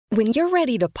When you're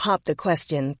ready to pop the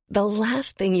question, the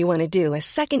last thing you want to do is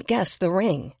second-guess the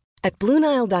ring. At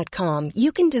BlueNile.com,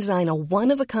 you can design a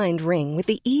one-of-a-kind ring with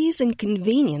the ease and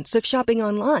convenience of shopping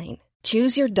online.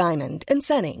 Choose your diamond and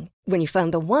setting. When you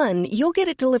find the one, you'll get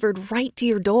it delivered right to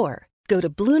your door. Go to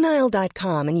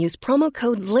BlueNile.com and use promo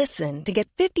code LISTEN to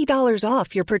get $50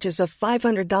 off your purchase of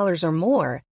 $500 or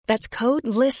more. That's code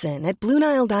LISTEN at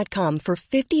BlueNile.com for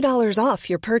 $50 off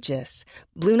your purchase.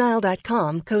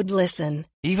 BlueNile.com, code LISTEN.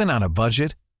 Even on a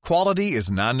budget, quality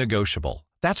is non-negotiable.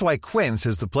 That's why Quince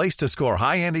is the place to score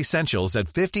high-end essentials at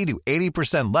 50 to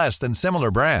 80% less than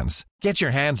similar brands. Get your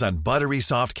hands on buttery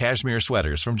soft cashmere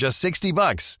sweaters from just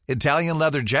 $60, Italian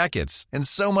leather jackets, and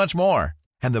so much more.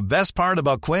 And the best part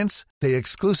about Quince, they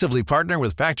exclusively partner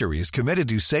with factories committed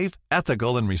to safe,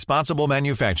 ethical, and responsible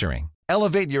manufacturing.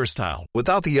 Elevate your style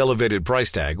without the elevated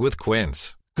price tag with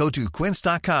Quince. Go to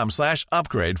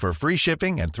quince.com/upgrade for free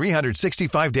shipping and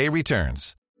 365-day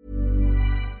returns.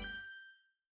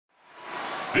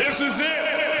 This is it.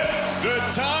 The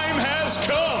time has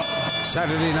come.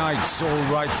 Saturday night's all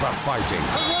right for fighting.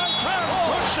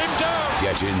 Push him down.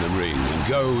 Get in the ring and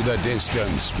go the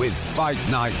distance with Fight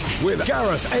Night with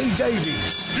Gareth A.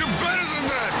 Davies. You're better than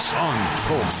that. On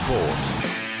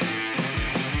TalkSport.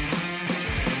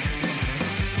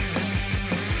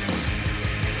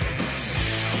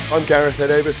 I'm Gareth A.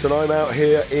 Davis and I'm out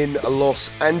here in Los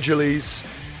Angeles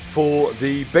for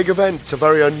the big event, a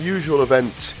very unusual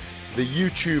event. The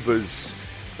YouTubers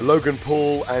Logan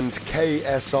Paul and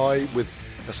KSI, with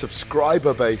a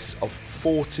subscriber base of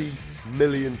 40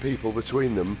 million people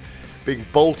between them, being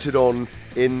bolted on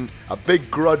in a big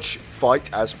grudge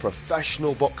fight as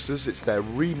professional boxers. It's their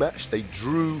rematch. They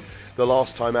drew the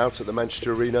last time out at the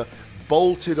Manchester Arena,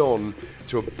 bolted on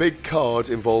to a big card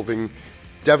involving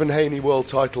Devin Haney world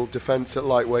title defence at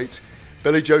lightweight,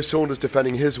 Billy Joe Saunders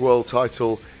defending his world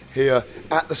title here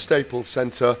at the Staples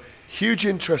Centre. Huge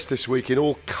interest this week in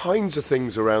all kinds of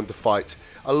things around the fight.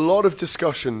 A lot of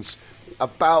discussions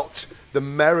about the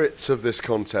merits of this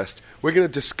contest. We're going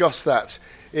to discuss that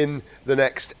in the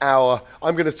next hour.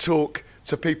 I'm going to talk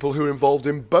to people who are involved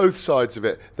in both sides of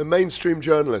it. The mainstream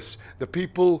journalists, the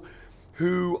people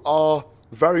who are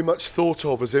very much thought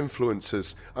of as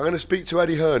influencers. I'm going to speak to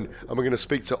Eddie Hearn and we're going to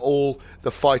speak to all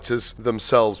the fighters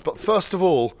themselves. But first of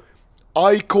all,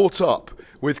 I caught up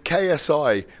with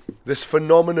KSI, this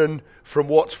phenomenon from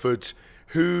Watford,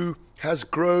 who has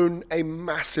grown a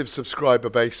massive subscriber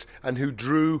base and who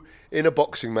drew in a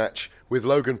boxing match with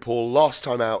Logan Paul last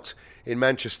time out in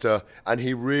Manchester, and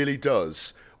he really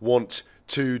does want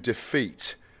to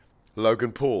defeat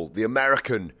Logan Paul, the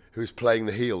American who's playing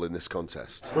the heel in this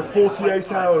contest. We're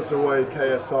 48 hours away,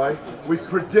 KSI. We've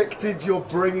predicted you're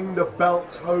bringing the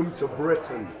belt home to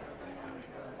Britain.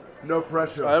 No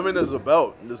pressure. I mean, there's a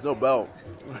belt. There's no belt.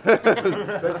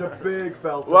 There's a big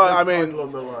belt. Well, a big I mean, title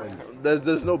on the line.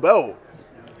 There's no belt.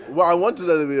 Well, I wanted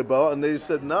there to be a belt, and they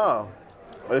said nah.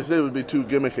 They said it would be too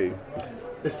gimmicky.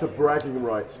 It's the bragging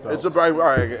rights belt. It's a bragging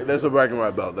right. There's a bragging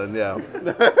right belt then, yeah.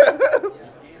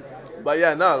 But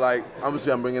yeah, no, like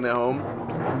obviously I'm bringing it home.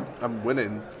 I'm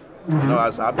winning. You know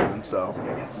that's happening. So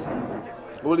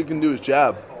all he can do is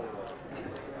jab.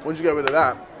 Once you get rid of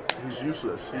that, he's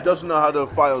useless. He doesn't know how to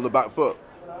fight on the back foot.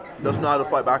 He doesn't know how to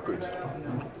fight backwards.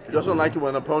 He doesn't like it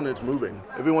when an opponent's moving.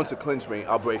 If he wants to clinch me,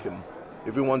 I'll break him.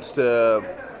 If he wants to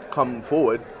come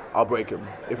forward, I'll break him.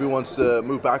 If he wants to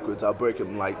move backwards, I'll break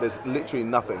him. Like, there's literally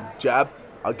nothing. Jab,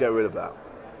 I'll get rid of that.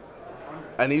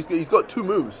 And he's got two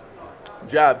moves.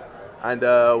 Jab and,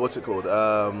 what's it called?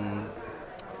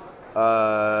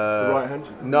 Right hand?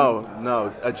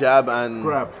 No. A jab and...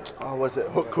 Grab. Oh, what's it?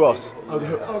 Hook cross.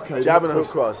 Okay. Jab and a hook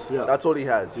cross. Yeah. That's all he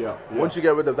has. Yeah. Once you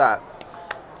get rid of that,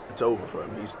 it's over for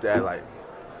him. He's there like...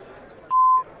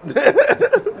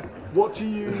 What do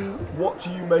you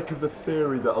make of the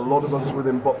theory that a lot of us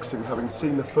within boxing, having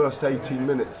seen the first 18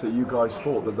 minutes that you guys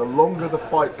fought, that the longer the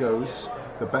fight goes,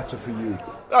 the better for you?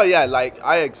 Oh yeah, like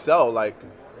I excel. Like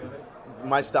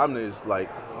my stamina is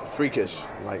like freakish.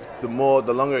 Like the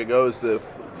longer it goes, the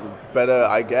better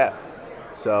I get.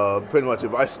 So pretty much,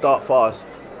 if I start fast,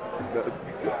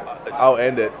 I'll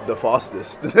end it the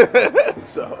fastest.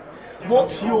 So.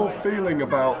 What's your feeling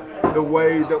about the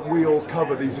way that we all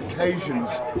cover these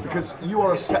occasions? Because you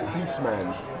are a set-piece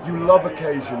man. You love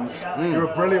occasions. You're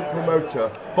a brilliant promoter.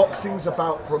 Boxing's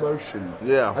about promotion.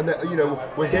 Yeah. And that,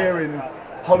 we're here in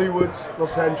Hollywood,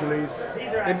 Los Angeles,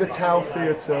 in the Tao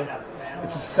Theatre.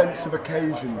 It's a sense of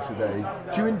occasion today.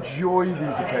 Do you enjoy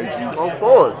these occasions? Of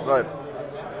course. Like,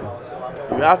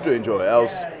 you have to enjoy it,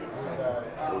 else,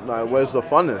 like, where's the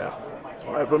fun in it?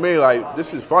 Like, for me, like,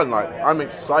 this is fun. Like, I'm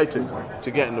excited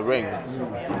to get in the ring,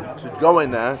 to go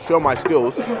in there, show my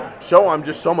skills, show I'm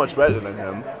just so much better than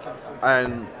him,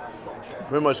 and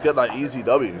pretty much get that easy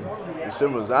W. As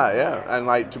simple as that, yeah. And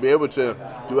like to be able to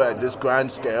do it at this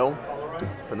grand scale,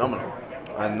 phenomenal.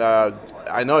 And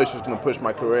I know it's just going to push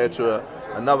my career to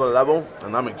another level,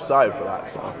 and I'm excited for that.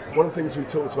 So. One of the things we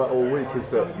talked about all week is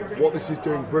that what this is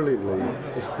doing brilliantly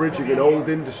is bridging an old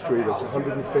industry that's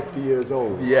 150 years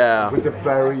old with the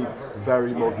very,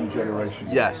 very modern generation.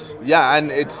 Yes, yeah, and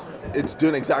it's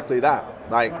doing exactly that.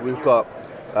 Like, we've got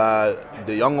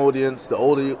the young audience, the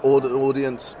older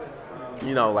audience,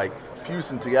 you know, like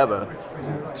fusing together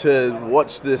to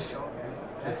watch this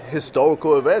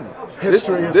historical event.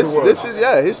 History is the word.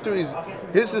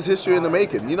 This is history in the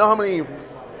making. You know how many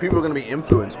people are going to be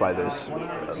influenced by this,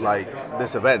 like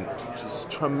this event? Just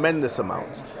tremendous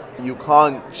amounts. You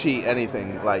can't cheat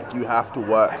anything. Like, you have to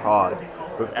work hard.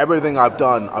 With everything I've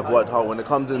done, I've worked hard. When it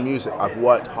comes to music, I've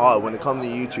worked hard. When it comes to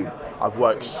YouTube, I've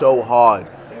worked so hard.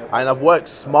 And I've worked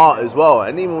smart as well.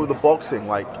 And even with the boxing,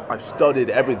 like, I've studied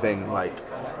everything. Like,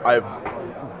 I've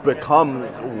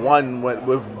become one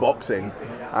with boxing.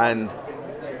 And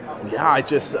yeah, I've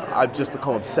just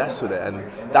become obsessed with it. And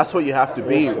that's what you have to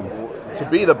be. Awesome. To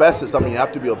be the best at something, you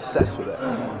have to be obsessed with it.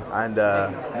 And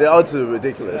the odds are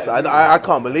ridiculous. I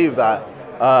can't believe that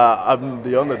I'm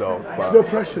the underdog. There's no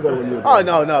pressure though when you're there.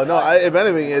 Oh, no. If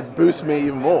anything, it boosts me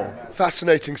even more.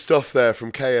 Fascinating stuff there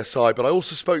from KSI, but I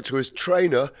also spoke to his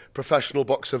trainer, professional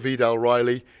boxer Vidal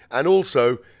Riley, and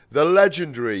also the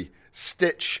legendary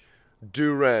Stitch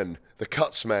Duran, the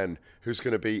Cutsman, who's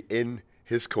going to be in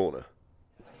his corner.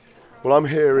 Well, I'm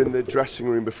here in the dressing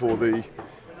room before the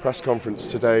press conference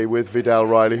today with Vidal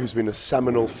Riley, who's been a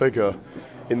seminal figure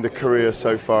in the career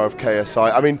so far of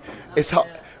KSI. I mean,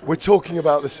 we're talking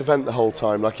about this event the whole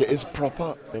time, like it is a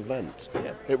proper event.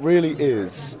 Yeah. It really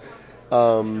is.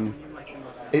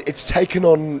 It's taken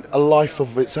on a life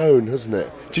of its own, hasn't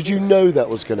it? Did you know that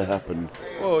was going to happen?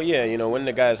 Well, yeah, you know, when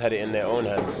the guys had it in their own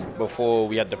hands, before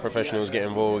we had the professionals get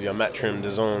involved, your Matchroom,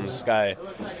 DAZN, Sky,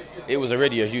 it was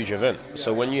already a huge event.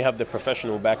 So when you have the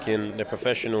professional backing, the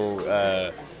professional,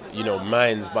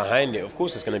 minds behind it, of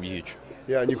course it's going to be huge.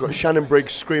 Yeah, and you've got Shannon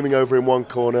Briggs screaming over in one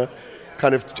corner,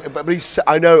 but he's,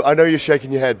 I know you're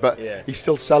shaking your head, but yeah. He's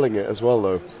still selling it as well,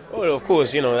 though. Well, of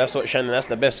course, you know, that's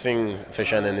the best thing for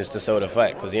Shannon is to sell the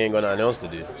fight, because he ain't got nothing else to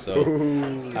do. So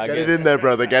get it in there,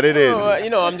 brother, get it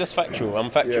in. I'm just factual.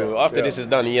 Yeah, After this is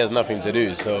done, he has nothing to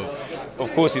do. So,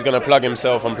 of course, he's going to plug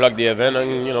himself and plug the event,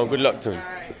 and, you know, good luck to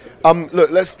him.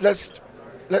 Look, let's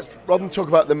rather than talk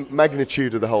about the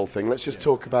magnitude of the whole thing, let's just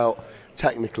talk about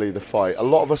technically the fight. A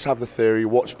lot of us have the theory,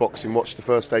 watch boxing, watch the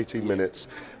first 18 minutes.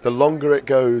 The longer it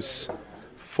goes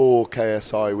for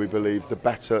KSI, we believe, the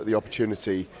better the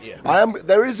opportunity. Yeah.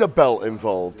 There is a belt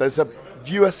involved. There's a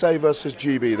USA versus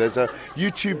GB. There's a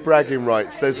YouTube bragging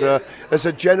rights. There's a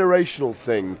generational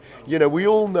thing. You know, we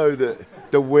all know that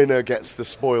the winner gets the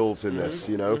spoils in this.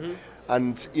 You know,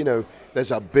 and you know.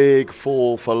 There's a big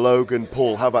fall for Logan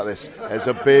Paul. How about this? There's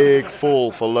a big fall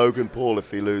for Logan Paul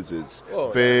if he loses.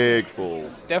 Big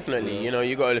fall. Definitely. You know,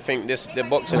 you got to think the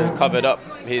boxing has covered up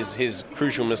his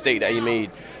crucial mistake that he made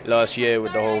last year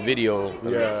with the whole video.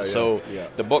 So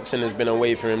the boxing has been a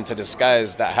way for him to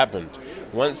disguise that happened.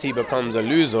 Once he becomes a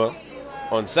loser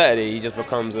on Saturday, he just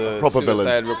becomes a proper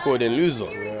suicide villain. Recording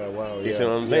loser. Yeah, wow. Do you see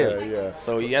what I'm saying? Yeah.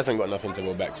 So he hasn't got nothing to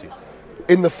go back to.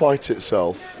 In the fight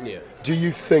itself, do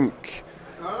you think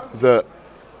that,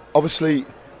 obviously,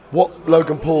 what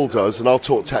Logan Paul does, and I'll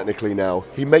talk technically now,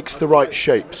 he makes the right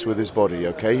shapes with his body,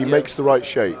 okay? He makes the right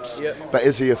shapes. But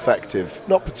is he effective?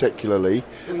 Not particularly.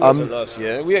 He wasn't last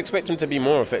year. We expect him to be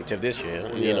more effective this year.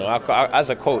 You know, as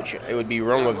a coach, it would be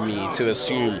wrong of me to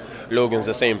assume Logan's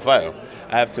the same fighter.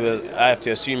 I have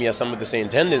to assume he has some of the same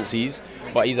tendencies,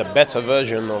 but he's a better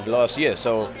version of last year.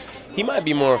 So he might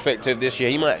be more effective this year.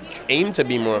 He might aim to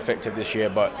be more effective this year,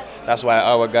 but that's why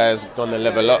our guys gonna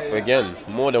level up again,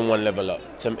 more than one level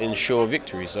up to ensure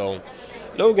victory. So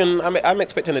Logan, I'm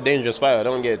expecting a dangerous fighter.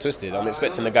 Don't get it twisted. I'm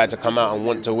expecting the guy to come out and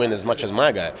want to win as much as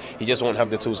my guy. He just won't have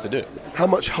the tools to do it. How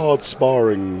much hard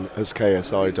sparring has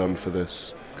KSI done for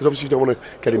this? Because obviously you don't want to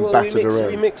get him battered around.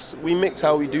 We mix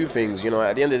how we do things. You know,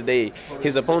 at the end of the day,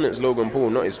 his opponent's Logan Paul,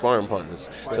 not his sparring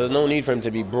partners. So there's no need for him to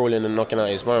be brawling and knocking out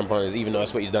his sparring partners, even though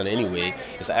that's what he's done anyway.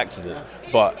 It's an accident.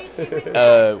 But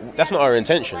that's not our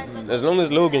intention. As long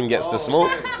as Logan gets the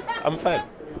smoke, I'm fine.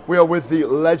 We are with the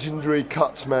legendary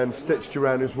Cutsman, Stitch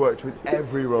Duran, who's worked with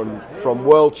everyone from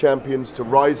world champions to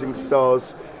rising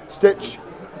stars. Stitch,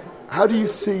 how do you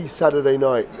see Saturday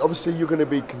night? Obviously, you're going to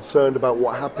be concerned about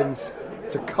what happens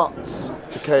to cuts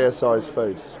to KSI's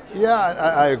face. Yeah,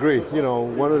 I agree. You know,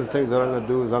 one of the things that I'm going to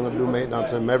do is I'm going to do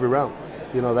maintenance on him every round.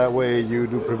 You know, that way you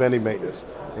do preventive maintenance.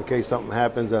 In case something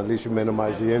happens, at least you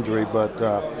minimize the injury. But,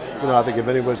 you know, I think if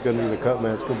anybody's going to need a cut,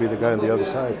 man, it's going to be the guy on the other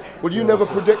side. Well, you never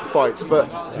predict fights,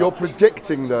 but you're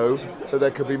predicting, though, that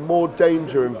there could be more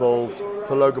danger involved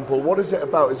for Logan Paul. What is it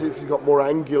about? Is it he's got more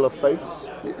angular face?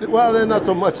 Well, not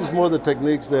so much. It's more the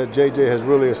techniques that JJ has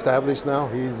really established now.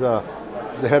 He's a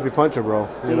heavy puncher, bro.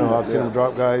 You know, I've seen him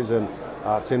drop guys, and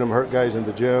I've seen him hurt guys in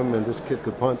the gym, and this kid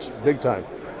could punch big time.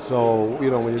 So,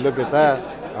 you know, when you look at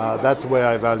that, that's the way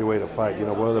I evaluate a fight. You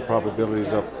know, what are the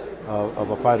probabilities of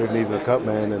a fighter needing a cut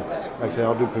man? And like I say,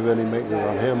 I'll do preventive maintenance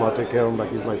on him. I'll take care of him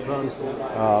like he's my son.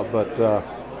 But I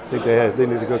think they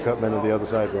need a good cut man on the other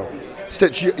side, bro.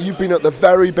 Stitch, you've been at the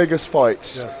very biggest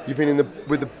fights. Yes. You've been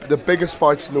with the biggest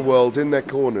fighters in the world in their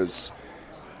corners.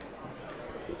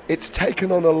 It's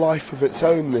taken on a life of its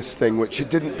own, this thing, which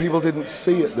people didn't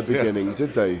see at the beginning,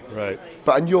 did they? Right.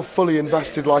 And you're fully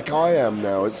invested like I am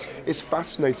now. It's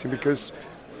fascinating because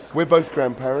we're both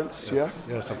grandparents, yeah?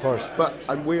 Yes, of course.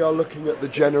 And we are looking at the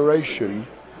generation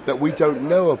that we don't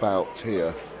know about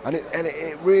here. And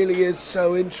it really is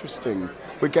so interesting.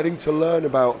 We're getting to learn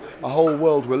about a whole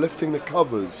world. We're lifting the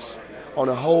covers on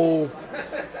a whole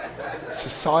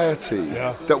society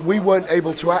that we weren't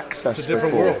able to access It's a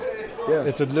different before. world. Yeah.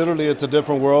 It's a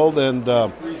different world, and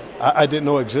I didn't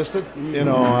know existed. You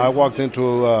know, I walked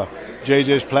into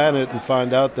JJ's Planet and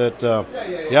find out that,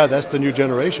 that's the new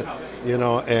generation. You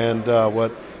know, and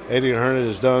what Eddie Hearn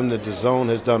has done, that DAZN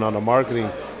has done on a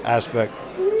marketing aspect,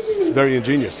 is very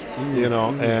ingenious. You know,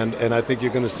 and I think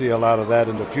you're going to see a lot of that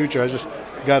in the future. I just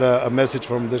got a message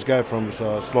from this guy from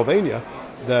Slovenia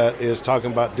that is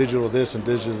talking about digital this and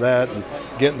digital that, and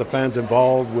getting the fans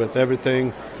involved with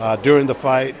everything during the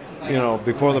fight. You know,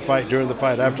 before the fight, during the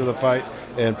fight, after the fight,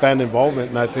 and fan involvement.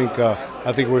 And I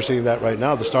think we're seeing that right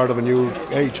now, the start of a new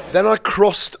age. Then I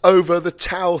crossed over the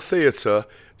Tau Theatre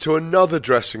to another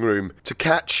dressing room to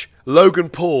catch Logan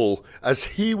Paul as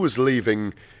he was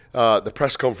leaving the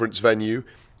press conference venue.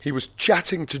 He was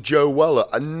chatting to Joe Weller,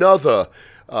 another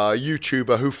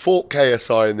YouTuber who fought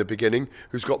KSI in the beginning,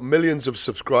 who's got millions of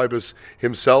subscribers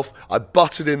himself. I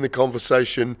butted in the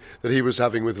conversation that he was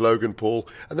having with Logan Paul,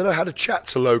 and then I had a chat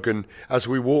to Logan as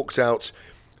we walked out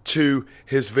to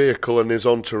his vehicle and his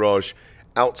entourage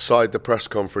outside the press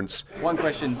conference. One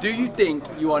question: do you think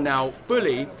you are now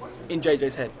fully in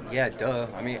JJ's head? Yeah, duh.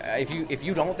 I mean, if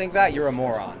you don't think that, you're a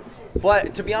moron.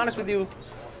 But to be honest with you,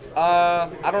 I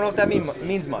don't know if that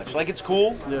means much. Like, it's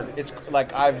cool. Yeah. It's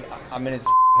like I'm in his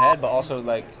head, but also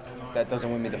like that doesn't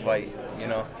win me the fight. You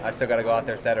know, I still got to go out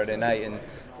there Saturday night and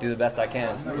do the best I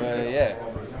can. But yeah,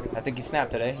 I think he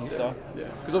snapped today. You saw. Yeah.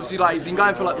 Because obviously, like, he's been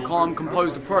going for like the calm,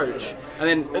 composed approach, and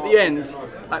then at the end,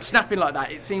 like snapping like that,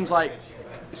 it seems like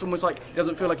it's almost like he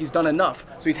doesn't feel like he's done enough,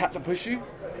 so he's had to push you.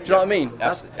 Do you know what I mean?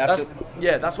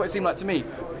 That's what it seemed like to me.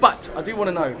 But I do want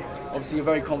to know. Obviously, you're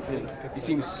very confident. You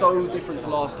seem so different to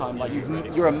last time. Like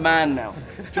you're a man now.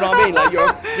 Do you know what I mean? Like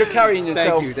you're carrying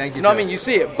yourself. Thank you. You know what I mean? You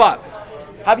see it. But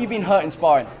have you been hurt in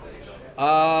sparring?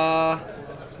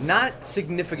 Not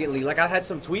significantly. Like, I had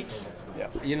some tweaks. Yeah.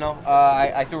 You know,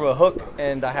 I threw a hook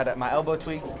and I had my elbow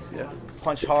tweaked. Yeah.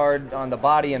 Punched hard on the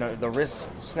body and the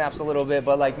wrist snaps a little bit,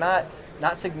 but like not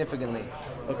significantly.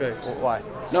 Okay. Why?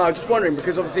 No, I was just wondering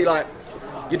because obviously, like,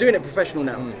 you're doing it professional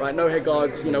now, right? No head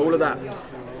guards, you know, all of that.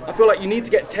 I feel like you need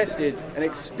to get tested and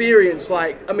experience,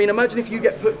 like, I mean, imagine if you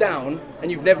get put down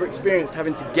and you've never experienced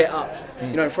having to get up,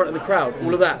 you know, in front of the crowd,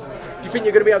 all of that. Do you think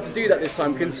you're going to be able to do that this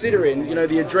time, considering, you know,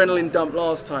 the adrenaline dump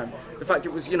last time? The fact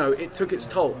it was, you know, it took its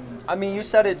toll. I mean, you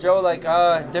said it, Joe, like,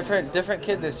 different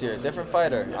kid this year, different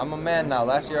fighter. I'm a man now.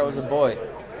 Last year I was a boy.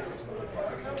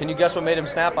 Can you guess what made him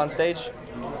snap on stage?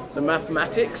 The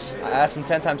mathematics? I asked him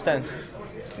 10 times 10.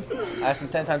 I asked him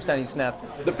 10 times 10, he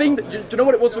snapped. The thing that, do you know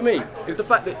what it was for me? Is the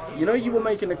fact that, you know, you were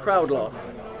making the crowd laugh.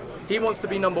 He wants to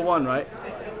be number one, right?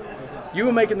 You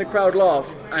were making the crowd laugh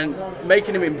and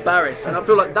making him embarrassed. And I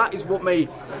feel like that is what may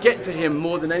get to him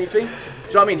more than anything.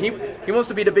 Do you know what I mean? He wants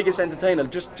to be the biggest entertainer,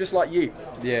 just like you.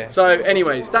 Yeah. So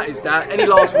anyways, that is that. Any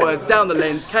last words? Down the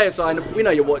lens, KSI, we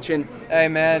know you're watching. Hey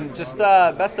man, just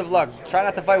best of luck. Try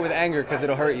not to fight with anger because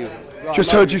it'll hurt you.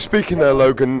 Just heard you speaking there,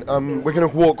 Logan. We're going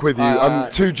to walk with you.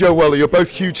 To Joe Weller, you're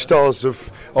both huge stars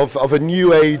of a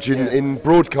new age in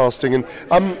broadcasting.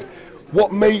 And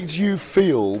what made you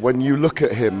feel when you look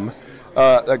at him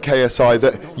at KSI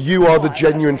that you are the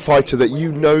genuine fighter, that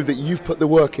you know that you've put the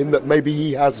work in that maybe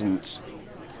he hasn't?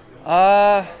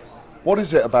 What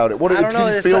is it about it?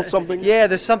 Can you feel something? Yeah,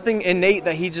 there's something innate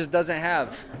that he just doesn't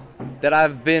have, that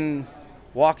I've been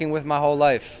walking with my whole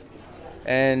life.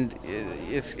 and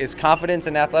it's confidence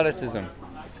and athleticism.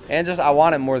 And just I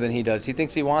want it more than he does. He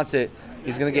thinks he wants it.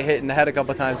 He's going to get hit in the head a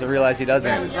couple of times and realize he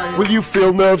doesn't. Will you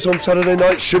feel nerves on Saturday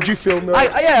night? Should you feel nerves?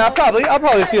 I'll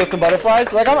probably feel some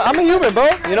butterflies. Like, I'm a human, bro,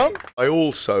 you know? I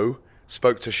also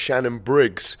spoke to Shannon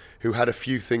Briggs, who had a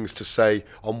few things to say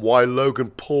on why Logan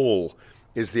Paul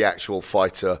is the actual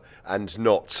fighter and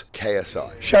not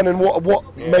KSI. Shannon,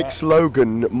 what makes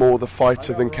Logan more the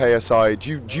fighter than KSI?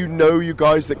 Do you know, you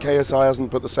guys, that KSI hasn't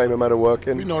put the same amount of work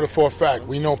in? We know it for a fact.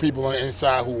 We know people on the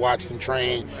inside who watched him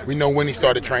train. We know when he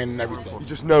started training and everything. You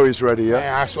just know he's ready, yeah?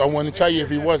 Man, I wouldn't tell you if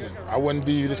he wasn't. I wouldn't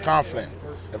be this confident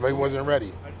if he wasn't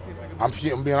ready. I'm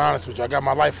being honest with you. I got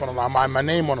my life on the line, my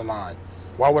name on the line.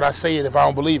 Why would I say it if I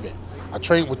don't believe it? I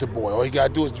trained with the boy. All he got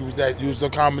to do is use the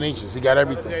combinations. He got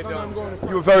everything.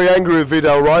 You were very angry with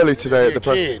Vidal Riley today at the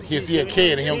press. He's a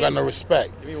kid, and he don't got no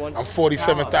respect. I'm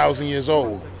 47,000 years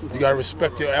old. You got to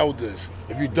respect your elders.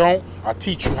 If you don't, I'll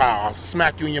teach you how. I'll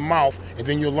smack you in your mouth, and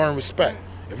then you'll learn respect.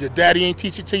 If your daddy ain't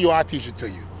teach it to you, I'll teach it to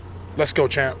you. Let's go,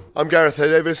 champ. I'm Gareth A.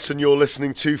 Davis, and you're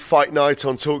listening to Fight Night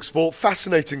on TalkSport.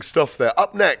 Fascinating stuff there.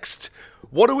 Up next,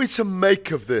 what are we to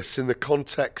make of this in the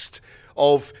context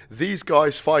of these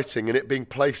guys fighting and it being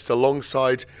placed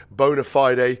alongside bona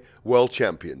fide world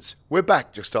champions? We're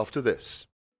back just after this.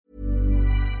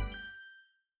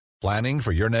 Planning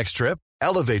for your next trip?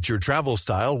 Elevate your travel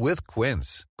style with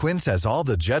Quince. Quince has all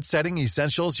the jet-setting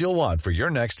essentials you'll want for your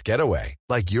next getaway,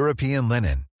 like European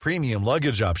linen, premium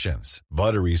luggage options,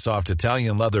 buttery soft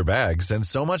Italian leather bags, and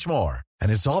so much more.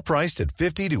 And it's all priced at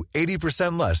 50 to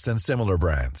 80% less than similar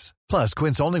brands. Plus,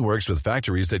 Quince only works with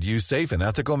factories that use safe and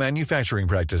ethical manufacturing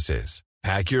practices.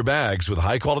 Pack your bags with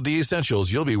high-quality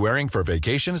essentials you'll be wearing for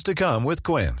vacations to come with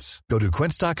Quince. Go to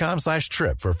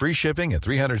quince.com/trip for free shipping and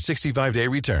 365-day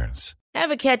returns.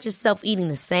 Ever catch yourself eating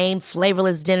the same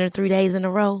flavorless dinner 3 days in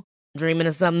a row? Dreaming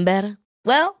of something better?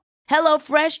 Well,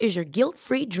 HelloFresh is your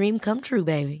guilt-free dream come true,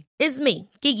 baby. It's me,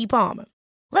 Keke Palmer.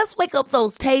 Let's wake up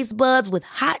those taste buds with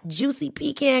hot, juicy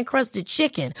pecan-crusted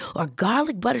chicken or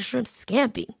garlic butter shrimp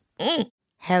scampi.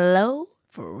 Hello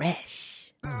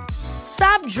Fresh.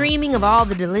 Stop dreaming of all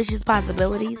the delicious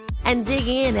possibilities and dig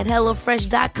in at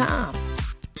HelloFresh.com.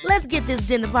 Let's get this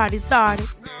dinner party started.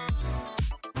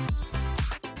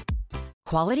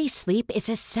 Quality sleep is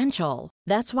essential.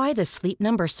 That's why the Sleep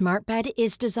Number Smart Bed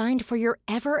is designed for your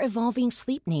ever-evolving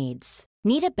sleep needs.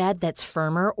 Need a bed that's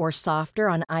firmer or softer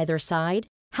on either side?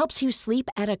 Helps you sleep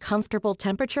at a comfortable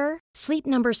temperature? Sleep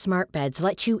Number Smart Beds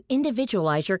let you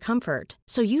individualize your comfort,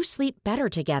 so you sleep better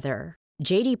together.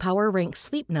 J.D. Power ranks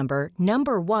Sleep Number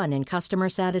 #1 in customer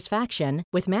satisfaction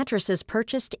with mattresses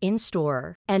purchased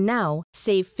in-store. And now,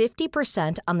 save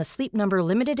 50% on the Sleep Number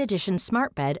Limited Edition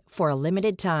Smart Bed for a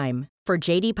limited time. For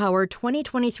J.D. Power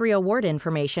 2023 award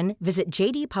information, visit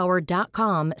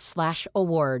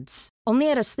jdpower.com/awards. Only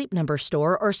at a Sleep Number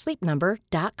store or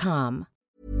sleepnumber.com.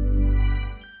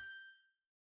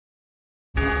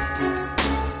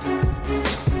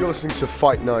 You're listening to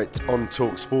Fight Night on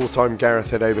TalkSport. I'm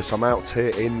Gareth A. Davis. I'm out here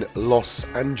in Los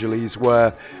Angeles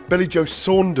where Billy Joe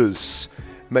Saunders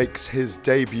makes his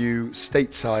debut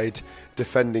stateside,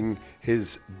 defending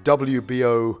his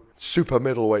WBO super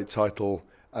middleweight title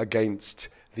against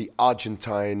the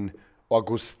Argentine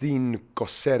Agustin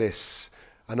Coceres,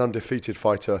 an undefeated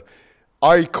fighter.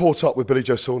 I caught up with Billy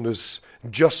Joe Saunders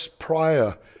just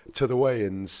prior to the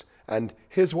weigh-ins, and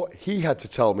here's what he had to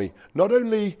tell me, not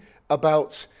only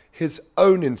about his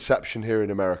own inception here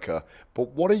in America,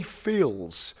 but what he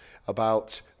feels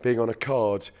about being on a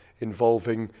card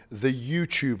involving the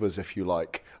YouTubers, if you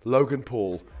like, Logan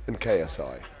Paul and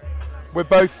KSI. We're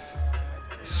both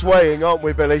swaying, aren't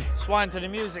we, Billy? Swaying to the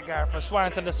music, Gareth. We're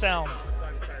swaying to the sound.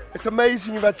 It's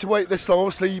amazing you've had to wait this long.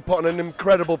 Obviously, you put on an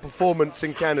incredible performance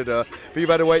in Canada, but you've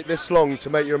had to wait this long to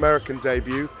make your American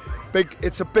debut.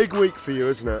 It's a big week for you,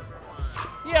 isn't it?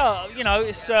 Yeah, you know,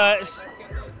 it's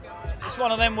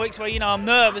one of them weeks where, you know, I'm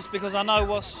nervous because I know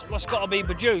what's got to be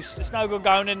produced. It's no good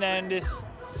going in there and just,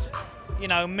 you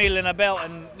know, milling about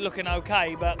and looking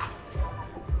okay. But,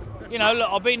 you know, look,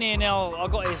 I've been here now. I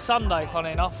got here Sunday,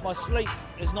 funny enough. My sleep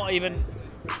is not even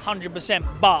 100%,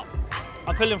 but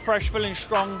I'm feeling fresh, feeling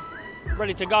strong,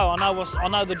 ready to go. I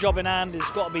know the job in hand has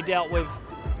got to be dealt with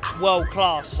world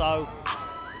class, so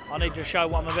I need to show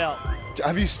what I'm about.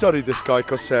 Have you studied this guy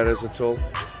Coceres at all?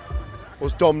 Or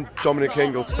has Dominic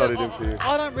Ingle studied him for you?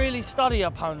 I don't really study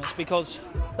opponents because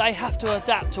they have to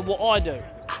adapt to what I do.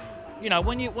 You know,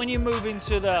 when you move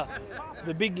into the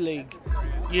big league,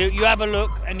 you have a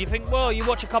look and you think, well, you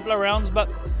watch a couple of rounds,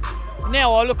 but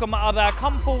now I look at are they a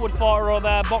come forward fighter or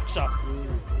they're a boxer,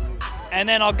 and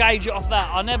then I gauge it off that.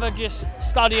 I never just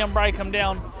study and break them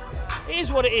down. It is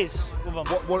what it is with him.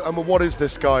 What is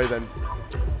this guy then?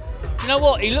 You know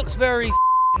what? He looks very.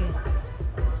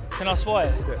 Can I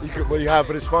swear? Yeah, you have,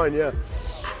 but it's fine. Yeah.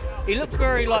 He looks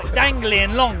very like dangly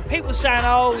and long. People saying,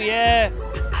 "Oh yeah,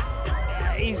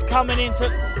 he's coming in for."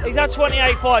 He's had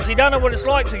 28 fights. He don't know what it's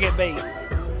like to get beat.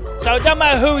 So it doesn't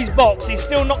matter who he's boxed. He's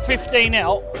still knocked 15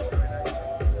 out.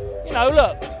 You know,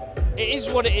 look, it is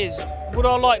what it is. Would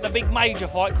I like the big major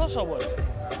fight? Of course I would.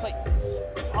 But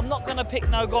I'm not going to pick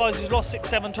no guys who's lost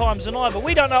 6-7 times than I. But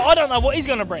we don't know. I don't know what he's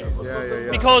going to bring. Yeah.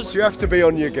 Because you have to be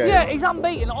on your game. Yeah, he's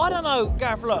unbeaten. I don't know,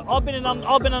 Gareth. Look, I've been an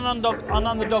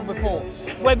underdog before.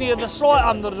 Whether you're the slight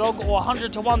underdog or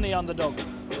 100 to 1 the underdog.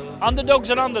 Underdog's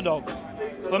an underdog.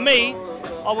 For me,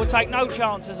 I will take no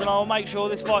chances and I will make sure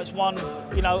this fight's won,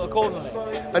 accordingly.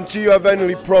 And do you have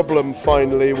any problem,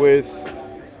 finally, with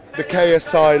the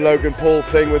KSI Logan Paul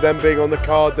thing, with them being on the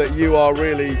card, that you are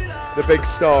really the big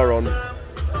star on?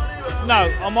 No,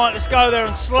 I might just go there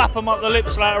and slap them up the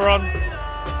lips later on,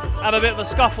 have a bit of a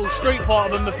scuffle, street fight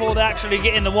with them before they actually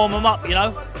get in to warm them up, But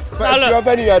do you have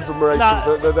any admiration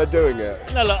that they're doing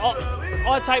it? No, look,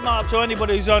 I take my up to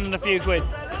anybody who's earning a few quid.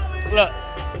 Look,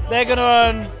 they're going to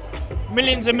earn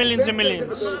millions and millions and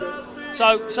millions.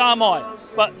 So am I.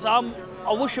 But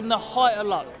I wish them the height of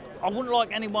luck. I wouldn't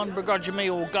like anyone begrudging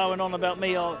me or going on about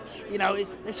me or,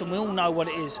 listen, we all know what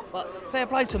it is. But fair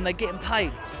play to them, they're getting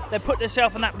paid. They put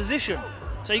themselves in that position.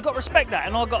 So you've got to respect that.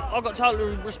 And I got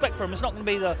total respect for them. It's not going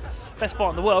to be the best fight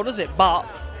in the world, is it? But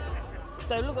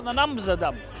they look at the numbers they've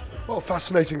done. Well,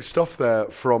 fascinating stuff there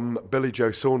from Billy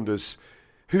Joe Saunders,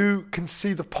 who can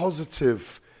see the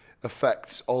positive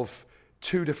effects of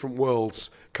two different worlds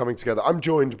coming together. I'm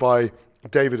joined by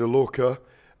David Alorca,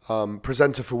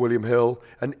 presenter for William Hill,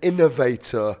 an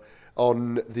innovator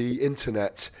on the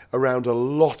internet around a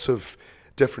lot of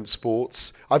different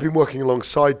sports. I've been working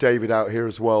alongside David out here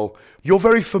as well. You're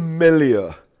very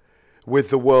familiar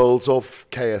with the worlds of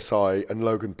KSI and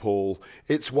Logan Paul.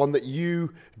 It's one that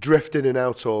you drift in and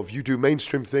out of. You do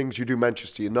mainstream things, you do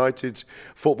Manchester United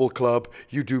Football Club,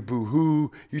 you do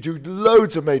Boohoo, you do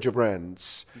loads of major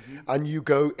brands, and you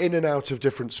go in and out of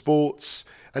different sports,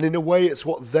 and in a way it's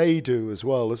what they do as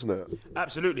well, isn't it?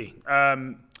 Absolutely.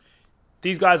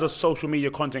 These guys are social media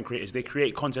content creators. They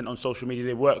create content on social media.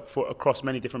 They work across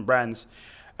many different brands.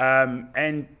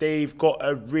 And they've got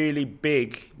a really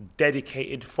big,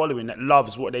 dedicated following that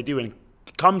loves what they do and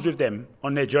comes with them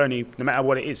on their journey, no matter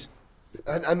what it is.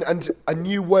 And a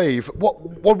new wave.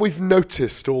 What we've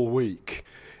noticed all week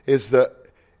is that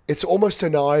it's almost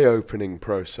an eye-opening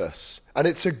process. And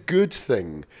it's a good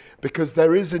thing, because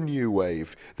there is a new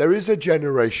wave. There is a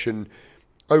generation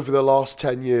over the last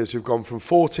 10 years who've gone from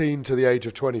 14 to the age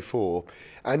of 24.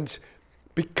 And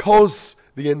because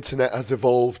the internet has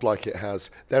evolved like it has,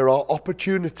 there are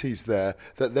opportunities there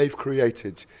that they've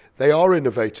created. They are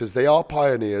innovators, they are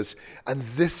pioneers, and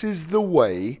this is the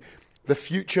way the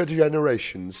future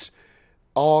generations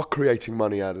are creating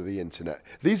money out of the internet.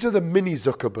 These are the mini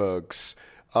Zuckerbergs.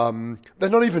 They're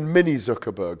not even mini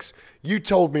Zuckerbergs. You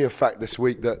told me a fact this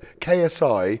week that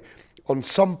KSI, on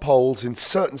some polls in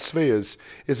certain spheres,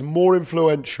 is more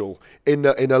influential in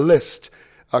a list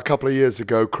a couple of years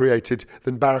ago created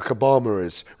than Barack Obama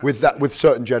is with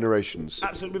certain generations.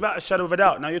 Absolutely, without a shadow of a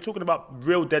doubt. Now you're talking about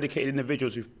real dedicated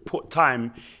individuals who've put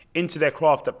time into their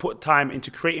craft, that put time into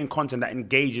creating content that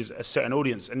engages a certain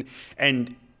audience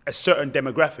and a certain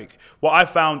demographic. What I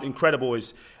found incredible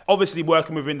is obviously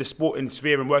working within the sporting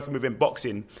sphere and working within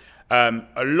boxing. A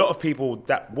lot of people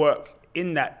that work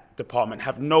in that department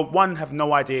have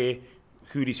no idea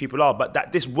who these people are, but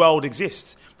that this world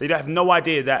exists. They have no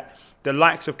idea that the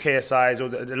likes of KSIs or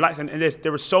the likes, and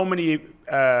there are so many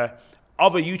other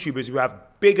YouTubers who have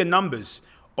bigger numbers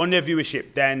on their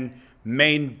viewership than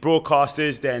main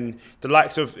broadcasters, than the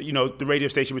likes of the radio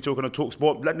station we're talking on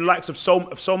TalkSport, the likes of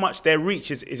so much. Their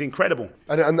reach is incredible.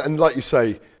 And like you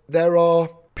say, there are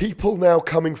people now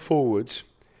coming forward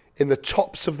in the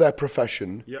tops of their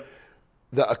profession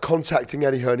that are contacting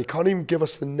Eddie Hearn. He can't even give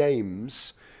us the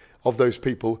names of those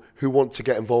people who want to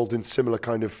get involved in similar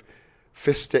kind of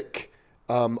fistic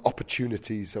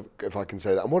opportunities, if I can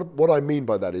say that. And what I mean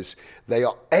by that is they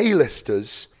are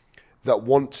A-listers that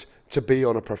want to be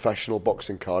on a professional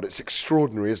boxing card. It's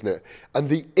extraordinary, isn't it? And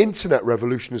the internet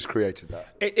revolution has created that.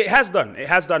 It has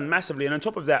done massively. And on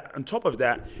top of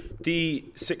that, the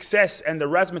success and the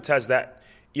razzmatazz that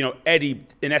Eddie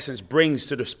in essence brings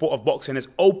to the sport of boxing has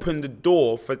opened the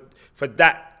door for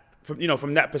that.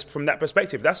 From that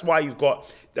perspective, that's why you've got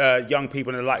young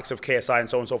people in the likes of KSI and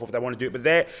so on and so forth that want to do it.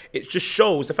 But it just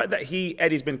shows the fact that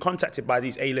Eddie's been contacted by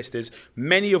these A-listers,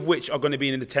 many of which are going to be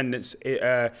in attendance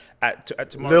at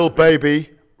tomorrow. Lil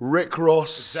Baby, Rick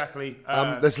Ross. Exactly.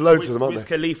 There's loads of them, aren't Wiz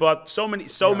there? Khalifa. So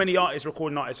many artists,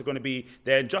 recording artists are going to be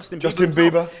there. Justin Bieber. Justin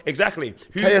himself. Bieber. Exactly.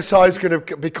 KSI is going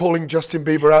to be calling Justin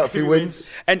Bieber out if he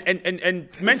wins. And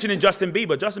mentioning Justin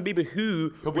Bieber,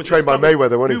 who was trained by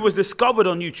Mayweather, won't he? Who was discovered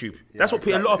on YouTube. That's what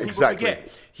a lot of people Exactly.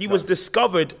 forget. He was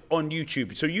discovered on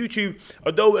YouTube. So YouTube,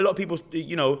 although a lot of people,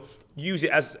 use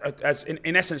it as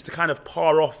in essence to kind of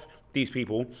par off these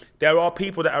people, there are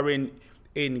people that are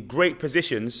in great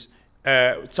positions.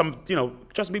 Justin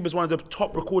Bieber is one of the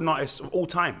top recording artists of all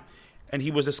time, and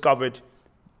he was discovered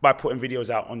by putting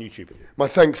videos out on YouTube. My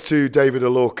thanks to David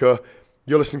Alorca.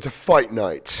 You're listening to Fight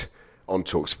Night on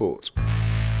TalkSport.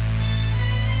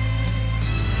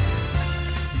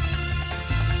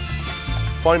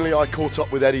 Finally, I caught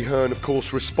up with Eddie Hearn, of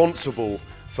course, responsible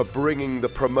for bringing the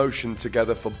promotion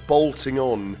together, for bolting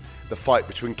on the fight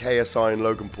between KSI and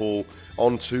Logan Paul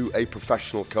onto a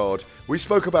professional card. We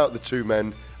spoke about the two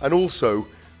men and also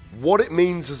what it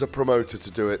means as a promoter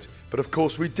to do it. But of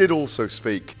course, we did also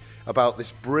speak about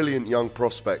this brilliant young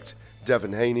prospect,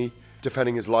 Devin Haney,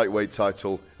 defending his lightweight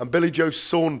title, and Billy Joe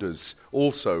Saunders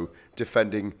also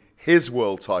defending his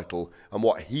world title and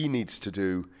what he needs to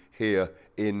do here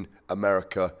in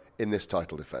America in this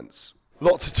title defense.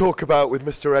 Lot to talk about with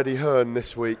Mr. Eddie Hearn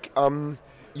this week.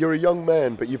 You're a young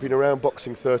man, but you've been around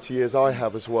boxing 30 years. I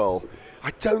have as well.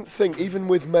 I don't think, even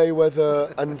with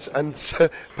Mayweather and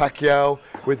Pacquiao,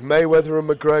 with Mayweather and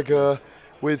McGregor,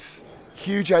 with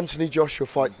huge Anthony Joshua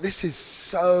fight, this is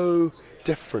so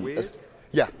different. Weird?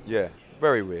 Yeah,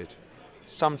 very weird.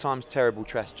 Sometimes terrible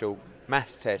trash talk,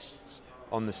 maths tests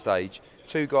on the stage.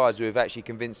 Two guys who have actually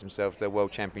convinced themselves they're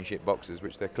world championship boxers,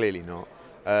 which they're clearly not.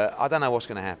 I don't know what's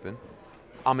going to happen.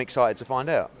 I'm excited to find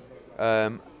out.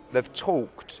 They've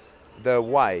talked their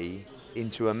way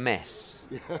into a mess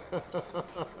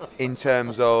in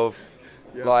terms of,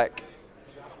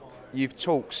 you've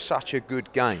talked such a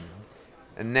good game.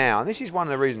 And now, and this is one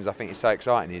of the reasons I think it's so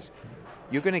exciting, is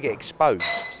you're going to get exposed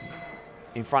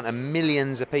in front of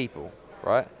millions of people,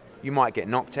 right? You might get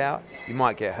knocked out, you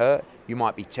might get hurt, you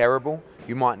might be terrible,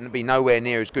 you might be nowhere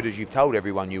near as good as you've told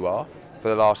everyone you are for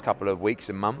the last couple of weeks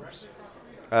and months.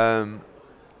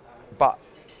 But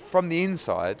from the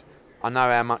inside, I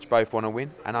know how much both want to win,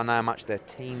 and I know how much their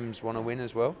teams want to win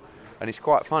as well. And it's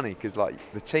quite funny because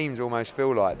the teams almost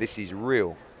feel like this is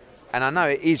real. And I know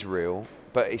it is real,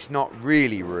 but it's not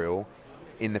really real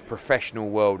in the professional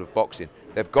world of boxing.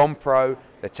 They've gone pro,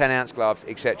 they're 10-ounce gloves,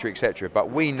 etc., etc.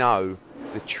 But we know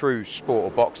the true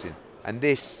sport of boxing. And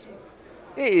this,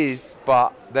 it is,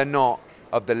 but they're not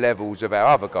of the levels of our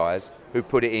other guys who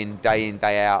put it in,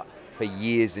 day out, for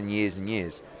years and years and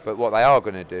years. But what they are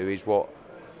going to do is what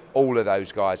all of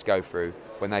those guys go through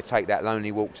when they take that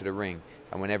lonely walk to the ring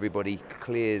and when everybody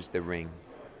clears the ring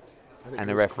and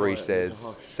the referee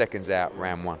says, seconds out,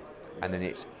 round one. And then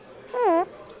it's... Yeah.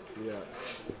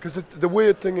 Because the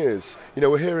weird thing is,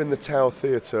 we're here in the Tower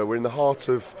Theatre, we're in the heart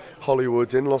of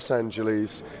Hollywood, in Los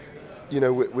Angeles,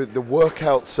 with the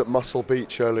workouts at Muscle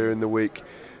Beach earlier in the week.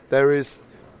 There is,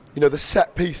 the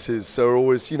set pieces are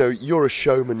always, you're a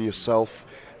showman yourself.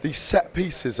 These set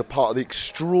pieces are part of the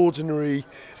extraordinary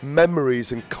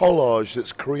memories and collage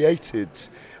that's created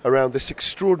around this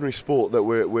extraordinary sport that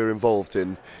we're involved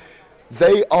in.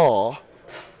 They are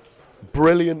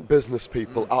brilliant business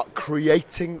people at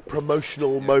creating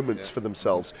promotional moments for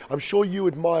themselves. I'm sure you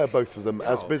admire both of them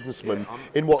as businessmen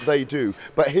in what they do.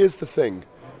 But here's the thing.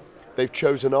 They've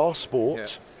chosen our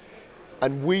sport,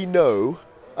 and we know,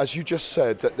 as you just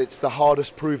said, that it's the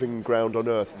hardest proving ground on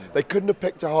earth. They couldn't have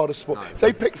picked a harder sport. If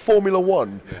they picked Formula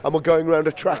One and were going around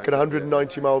a track at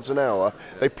 190 miles an hour,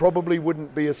 they probably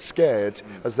wouldn't be as scared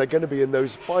as they're going to be in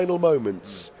those final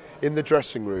moments in the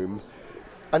dressing room.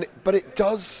 But it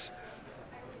does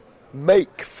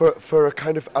make for a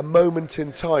kind of a moment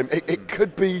in time. It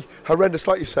could be horrendous,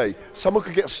 like you say. Someone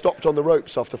could get stopped on the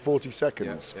ropes after 40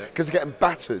 seconds because they're getting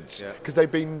battered, because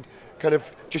they've been kind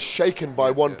of just shaken by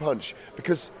one punch.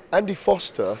 Because Andy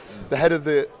Foster, the head of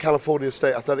the California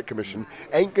State Athletic Commission,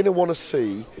 ain't going to want to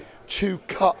see two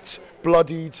cut,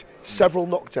 bloodied, several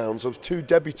knockdowns of two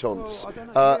debutantes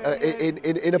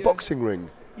in a boxing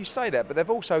ring. You say that, but they've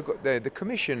also got the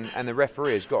commission and the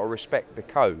referees got to respect the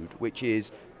code, which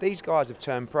is these guys have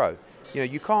turned pro.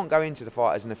 You can't go into the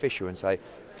fight as an official and say,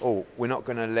 "Oh, we're not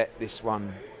going to let this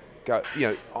one go."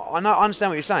 I understand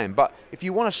what you're saying, but if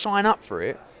you want to sign up for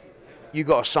it, you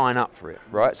got to sign up for it,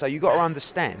 right? So you got to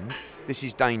understand this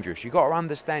is dangerous. You got to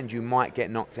understand you might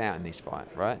get knocked out in this fight,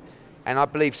 right? And I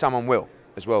believe someone will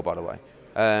as well, by the way.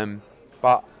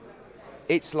 But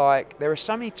it's like there are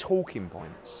so many talking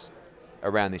points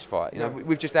around this fight. You know,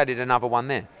 we've just added another one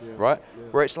there, right?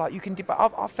 Where it's like you can debate.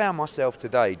 I found myself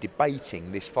today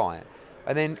debating this fight,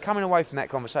 and then coming away from that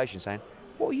conversation saying,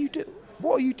 "What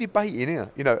are you debating here?"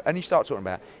 You know, and you start talking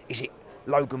about, is it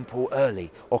Logan Paul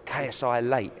early or KSI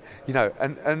late? You know,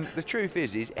 and the truth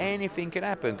is anything can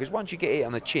happen, because once you get hit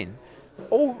on the chin,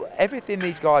 everything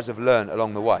these guys have learned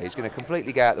along the way is going to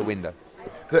completely go out the window.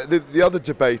 The other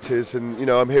debate is, and you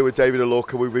know, I'm here with David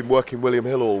Alorca. We've been working William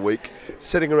Hill all week,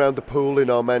 sitting around the pool in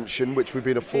our mansion, which we've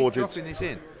been afforded. Dropping this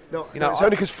in. No, you know, it's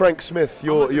only because Frank Smith,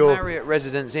 you're Marriott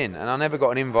Residence Inn, and I never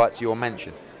got an invite to your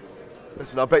mansion.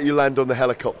 Listen, I bet you land on the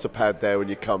helicopter pad there when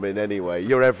you come in. Anyway,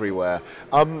 you're everywhere.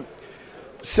 But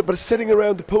sitting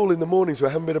around the pool in the mornings, we're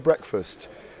having a bit of breakfast.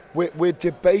 We're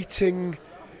debating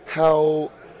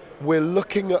how we're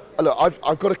looking at. Look,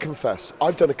 I've got to confess,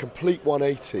 I've done a complete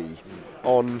 180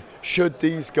 on should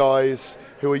these guys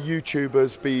who are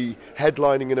YouTubers be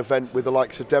headlining an event with the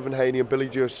likes of Devin Haney and Billy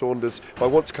Joe Saunders, who I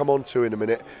want to come on to in a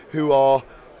minute, who are,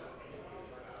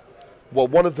 well,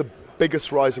 one of the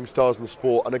biggest rising stars in the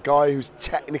sport, and a guy who's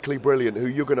technically brilliant, who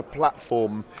you're going to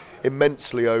platform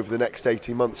immensely over the next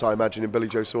 18 months, I imagine, in Billy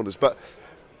Joe Saunders. But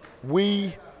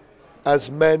we, as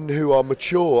men who are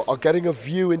mature, are getting a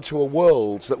view into a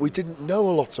world that we didn't know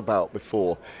a lot about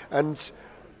before. And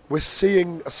we're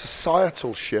seeing a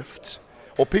societal shift,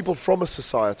 or people from a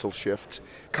societal shift,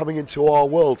 coming into our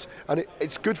world. And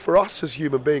it's good for us as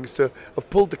human beings to have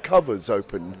pulled the covers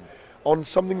open on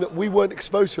something that we weren't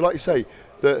exposed to. Like you say,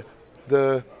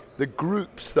 the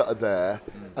groups that are there,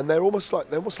 and they're almost like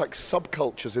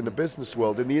subcultures in the business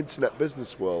world, in the internet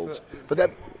business world. But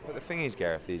the thing is,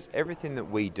 Gareth, is everything that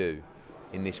we do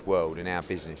in this world, in our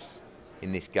business,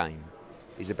 in this game,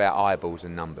 is about eyeballs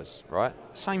and numbers, right?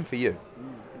 Same for you.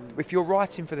 If you're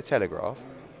writing for the Telegraph,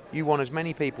 you want as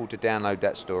many people to download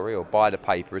that story or buy the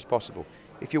paper as possible.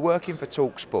 If you're working for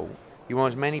TalkSport, you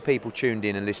want as many people tuned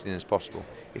in and listening as possible.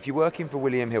 If you're working for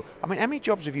William Hill, I mean, how many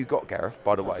jobs have you got, Gareth,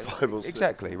 by the way? 5 or 6.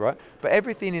 Exactly, right? But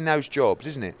everything in those jobs,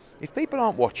 isn't it? If people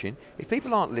aren't watching, if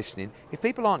people aren't listening, if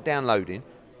people aren't downloading,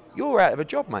 you're out of a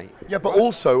job, mate. Yeah, but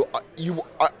also,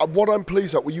 what I'm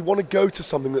pleased at, well, you want to go to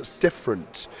something that's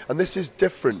different, and this is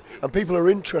different, and people are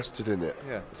interested in it.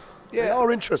 Yeah. They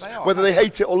are interested. Whether they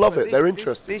hate it or love it, they're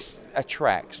interested. This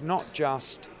attracts not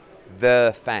just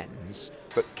the fans,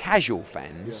 but casual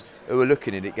fans who are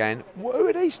looking at it going, well, who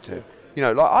are these two? You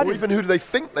know, like or even who do they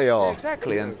think they are? Yeah,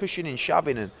 exactly, and pushing and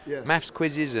shoving and maths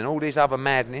quizzes and all this other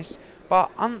madness.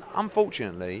 But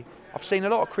unfortunately, I've seen a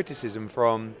lot of criticism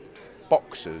from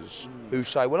boxers who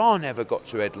say, well, I never got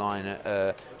to headline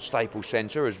at Staples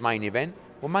Centre as main event.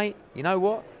 Well, mate, you know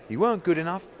what? You weren't good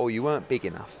enough or you weren't big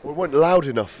enough. Or weren't loud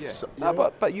enough. Yeah. So,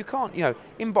 no, but you can't, you know,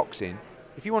 in boxing,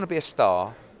 if you want to be a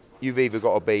star, you've either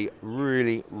got to be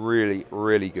really, really,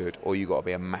 really good or you've got to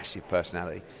be a massive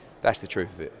personality. That's the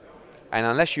truth of it. And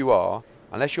unless you're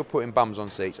putting bums on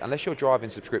seats, unless you're driving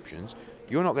subscriptions,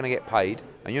 you're not going to get paid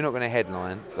and you're not going to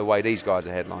headline the way these guys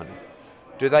are headlining.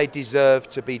 Do they deserve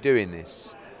to be doing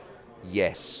this?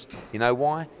 Yes. You know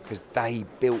why? Because they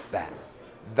built that.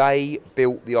 They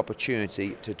built the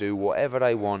opportunity to do whatever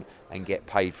they want and get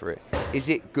paid for it. Is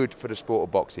it good for the sport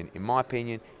of boxing? In my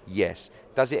opinion, yes.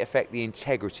 Does it affect the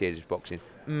integrity of this boxing?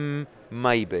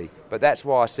 Maybe. But that's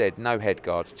why I said no head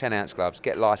guards, 10-ounce gloves,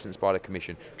 get licensed by the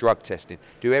commission, drug testing,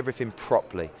 do everything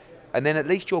properly. And then at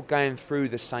least you're going through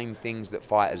the same things that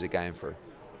fighters are going through.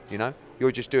 You know?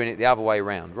 You're just doing it the other way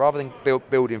around. Rather than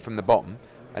building from the bottom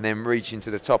and then reaching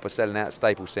to the top of selling out at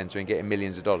Staples Centre and getting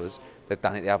millions of dollars, they've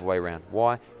done it the other way around.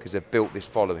 Why? Because they've built this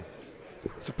following.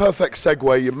 It's a perfect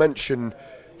segue. You mentioned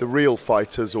the real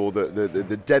fighters or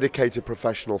the dedicated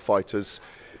professional fighters.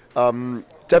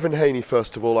 Devin Haney,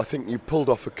 first of all, I think you pulled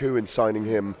off a coup in signing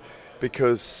him,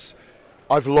 because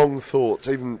I've long thought,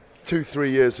 even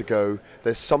 2-3 years ago,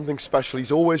 there's something special.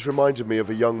 He's always reminded me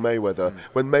of a young Mayweather.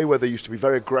 When Mayweather used to be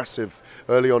very aggressive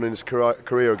early on in his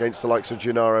career against the likes of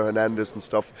Gennaro Hernandez and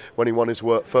stuff, when he won his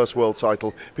first world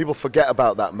title. People forget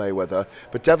about that Mayweather.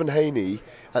 But Devin Haney,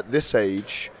 at this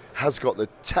age, has got the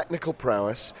technical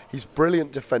prowess. He's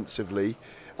brilliant defensively,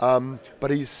 but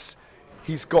he's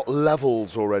got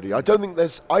levels already. I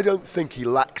don't think he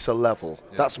lacks a level.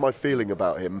 Yeah. That's my feeling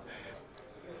about him.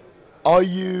 Are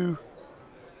you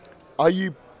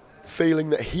feeling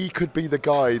that he could be the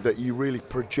guy that you really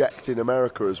project in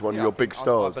America as one of your big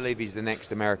stars? I believe he's the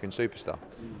next American superstar.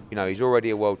 You know, he's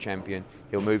already a world champion.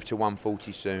 He'll move to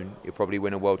 140 soon. He'll probably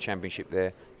win a world championship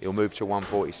there. He'll move to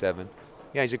 147.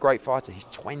 Yeah, he's a great fighter. He's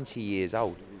 20 years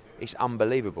old. It's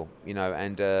unbelievable, you know,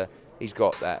 and he's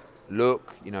got that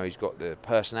look, you know, he's got the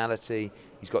personality,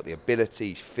 he's got the ability,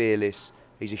 he's fearless.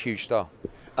 He's a huge star.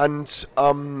 And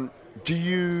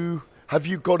Have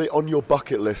you got it on your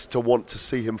bucket list to want to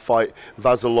see him fight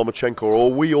Vasyl Lomachenko, or are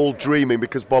we all dreaming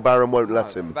because Bob Arum won't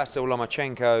let him? Vasyl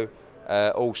Lomachenko,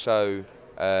 also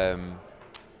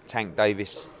Tank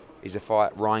Davis is a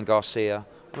fight. Ryan Garcia.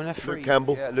 I mean, Luke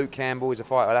Campbell. Yeah, Luke Campbell is a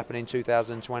fight that'll happen in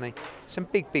 2020. Some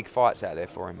big fights out there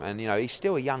for him, and he's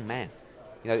still a young man.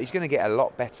 He's going to get a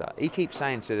lot better. He keeps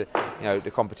saying to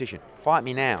the competition, "Fight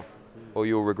me now, or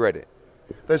you'll regret it."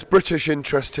 There's British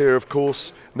interest here, of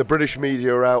course, and the British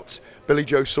media are out. Billy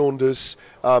Joe Saunders,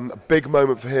 a big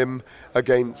moment for him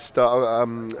against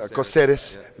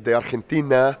Cáceres de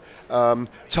Argentina.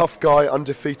 Tough guy,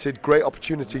 undefeated, great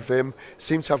opportunity for him.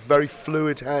 Seems to have very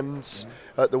fluid hands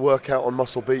at the workout on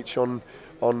Muscle Beach on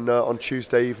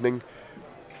Tuesday evening.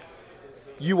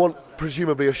 You want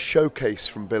presumably a showcase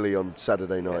from Billy on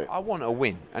Saturday night. I want a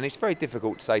win, and it's very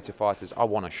difficult to say to fighters, "I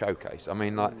want a showcase." I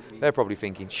mean, they're probably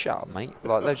thinking, "Shut up, mate!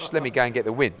 Just let me go and get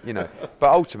the win,"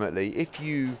 But ultimately, if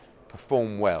you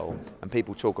perform well and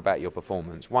people talk about your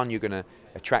performance, one, you're going to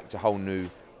attract a whole new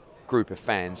group of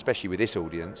fans, especially with this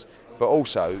audience. But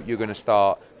also, you're going to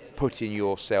start putting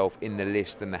yourself in the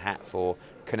list and the hat for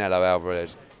Canelo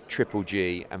Alvarez, Triple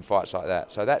G, and fights like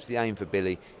that. So that's the aim for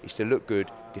Billy: is to look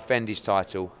good, defend his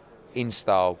title in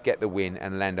style, get the win,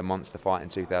 and land a monster fight in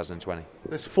 2020.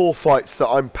 There's 4 fights that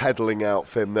I'm peddling out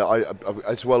for him,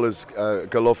 as well as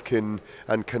Golovkin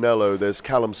and Canelo. There's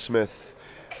Callum Smith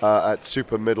at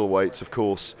super middleweights, of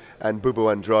course, and Bubu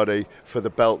Andrade for the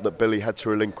belt that Billy had to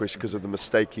relinquish because of the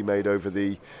mistake he made over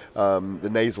the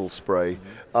nasal spray.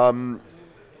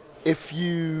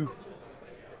 It'd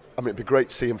be great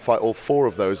to see him fight all 4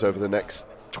 of those over the next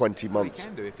 20 months. He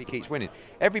can do if he keeps winning.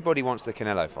 Everybody wants the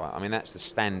Canelo fight. I mean, that's the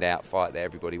standout fight that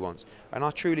everybody wants. And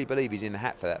I truly believe he's in the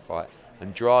hat for that fight.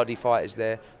 Andrade fight is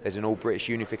there. There's an all-British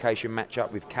unification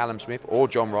matchup with Callum Smith or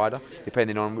John Ryder,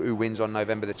 depending on who wins on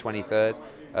November the 23rd.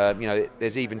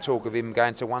 There's even talk of him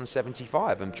going to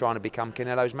 175 and trying to become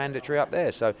Canelo's mandatory up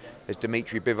there. So there's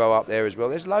Dimitri Bivol up there as well.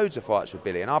 There's loads of fights for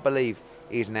Billy, and I believe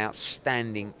he is an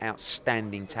outstanding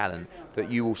talent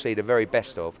that you will see the very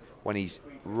best of when he's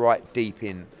right deep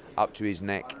in, up to his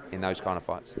neck in those kind of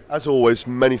fights. As always,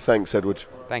 many thanks, Edward.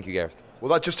 Thank you, Gareth.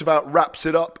 Well, that just about wraps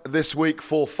it up this week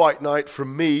for Fight Night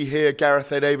from me here,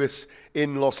 Gareth A. Davis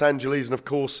in Los Angeles, and of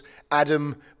course,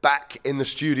 Adam back in the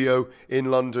studio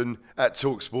in London at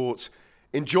TalkSport.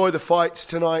 Enjoy the fights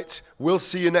tonight. We'll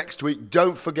see you next week.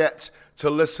 Don't forget to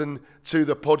listen to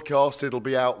the podcast. It'll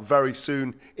be out very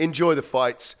soon. Enjoy the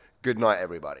fights. Good night,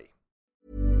 everybody.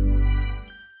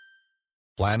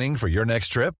 Planning for your next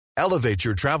trip? Elevate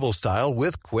your travel style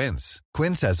with Quince.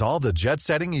 Quince has all the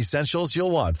jet-setting essentials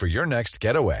you'll want for your next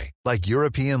getaway, like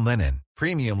European linen,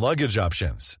 premium luggage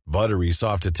options, buttery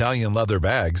soft Italian leather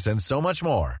bags, and so much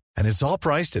more. And it's all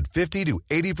priced at 50 to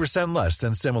 80% less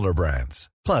than similar brands.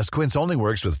 Plus, Quince only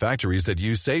works with factories that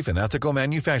use safe and ethical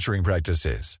manufacturing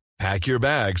practices. Pack your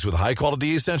bags with high-quality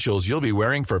essentials you'll be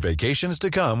wearing for vacations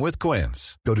to come with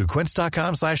Quince. Go to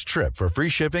quince.com/trip for free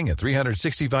shipping and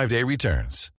 365-day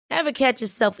returns. Ever catch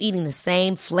yourself eating the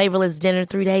same flavorless dinner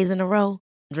 3 days in a row?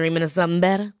 Dreaming of something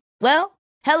better? Well,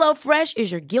 HelloFresh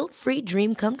is your guilt-free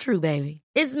dream come true, baby.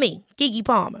 It's me, Keke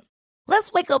Palmer.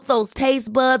 Let's wake up those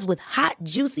taste buds with hot,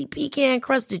 juicy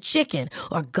pecan-crusted chicken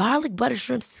or garlic butter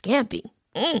shrimp scampi.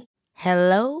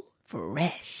 Hello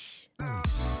Fresh.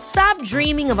 Stop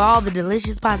dreaming of all the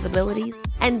delicious possibilities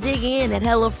and dig in at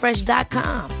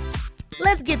HelloFresh.com.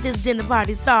 Let's get this dinner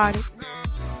party started.